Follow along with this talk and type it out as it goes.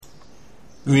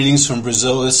Greetings from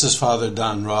Brazil. This is Father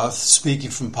Don Roth speaking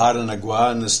from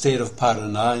Paranaguá in the state of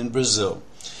Paraná in Brazil.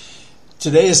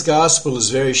 Today's gospel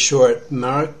is very short,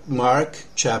 Mark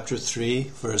chapter 3,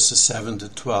 verses 7 to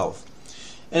 12.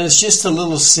 And it's just a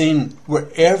little scene where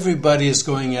everybody is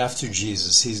going after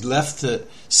Jesus. He's left the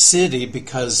city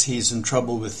because he's in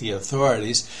trouble with the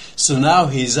authorities. So now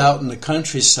he's out in the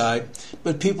countryside,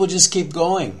 but people just keep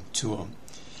going to him.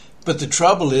 But the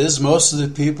trouble is, most of the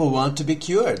people want to be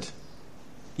cured,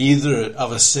 either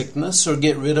of a sickness or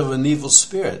get rid of an evil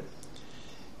spirit.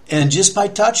 And just by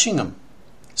touching them.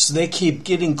 So they keep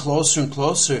getting closer and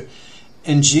closer.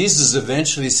 And Jesus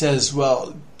eventually says,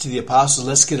 well, to the apostles,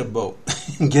 let's get a boat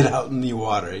and get out in the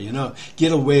water,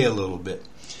 get away a little bit.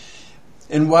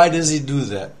 And why does he do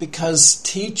that? Because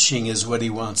teaching is what he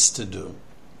wants to do.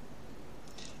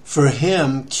 For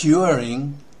him,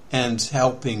 curing and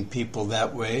helping people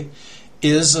that way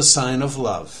is a sign of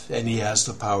love, and he has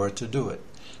the power to do it.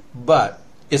 But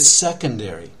it's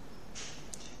secondary.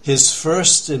 His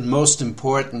first and most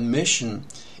important mission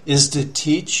is to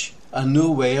teach a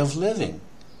new way of living.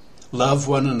 Love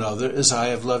one another as I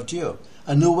have loved you.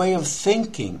 A new way of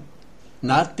thinking,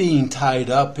 not being tied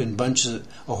up in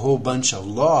a whole bunch of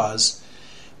laws,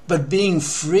 but being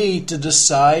free to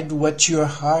decide what your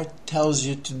heart tells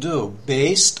you to do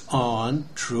based on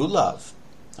true love.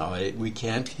 All right, we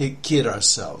can't kid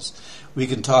ourselves. We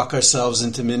can talk ourselves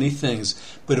into many things,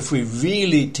 but if we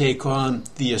really take on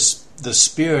the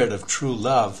spirit of true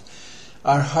love,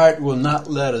 our heart will not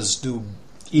let us do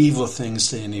evil things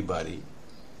to anybody,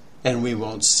 and we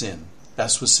won't sin.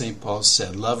 That's what St. Paul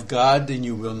said. Love God and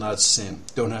you will not sin.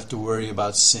 Don't have to worry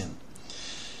about sin.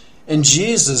 And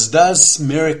Jesus does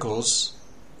miracles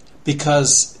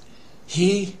because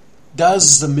he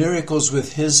does the miracles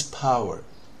with his power.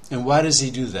 And why does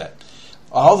he do that?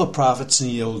 All the prophets in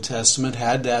the Old Testament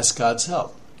had to ask God's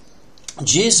help.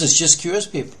 Jesus just cures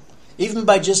people, even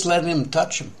by just letting him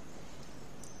touch them.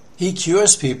 He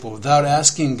cures people without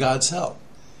asking God's help.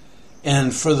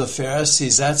 And for the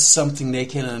Pharisees, that's something they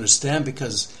can't understand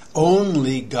because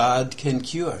only God can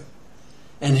cure.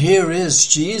 And here is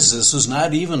Jesus, who's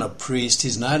not even a priest,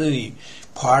 he's not any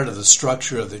part of the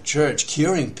structure of the church,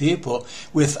 curing people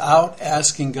without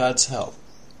asking God's help.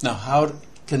 Now, how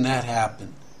can that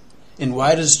happen? And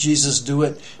why does Jesus do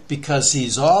it? Because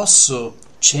he's also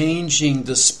changing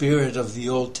the spirit of the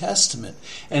Old Testament.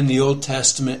 And the Old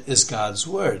Testament is God's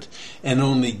Word. And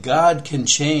only God can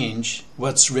change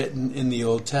what's written in the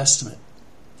Old Testament.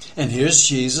 And here's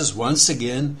Jesus, once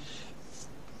again,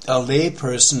 a lay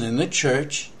person in the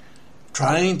church,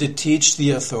 trying to teach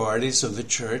the authorities of the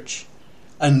church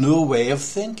a new way of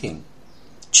thinking,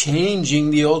 changing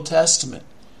the Old Testament.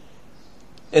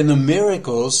 And the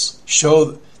miracles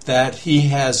show that he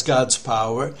has God's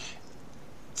power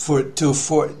to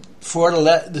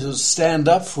stand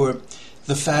up for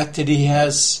the fact that he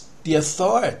has the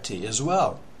authority as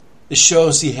well. It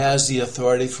shows he has the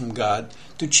authority from God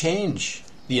to change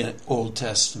the Old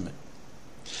Testament.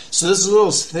 So this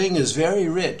little thing is very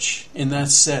rich in that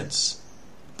sense.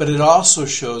 But it also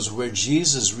shows where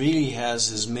Jesus really has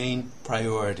his main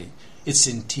priority. It's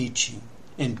in teaching,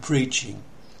 in preaching,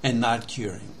 and not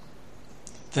curing.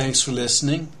 Thanks for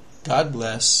listening. God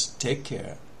bless. Take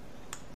care.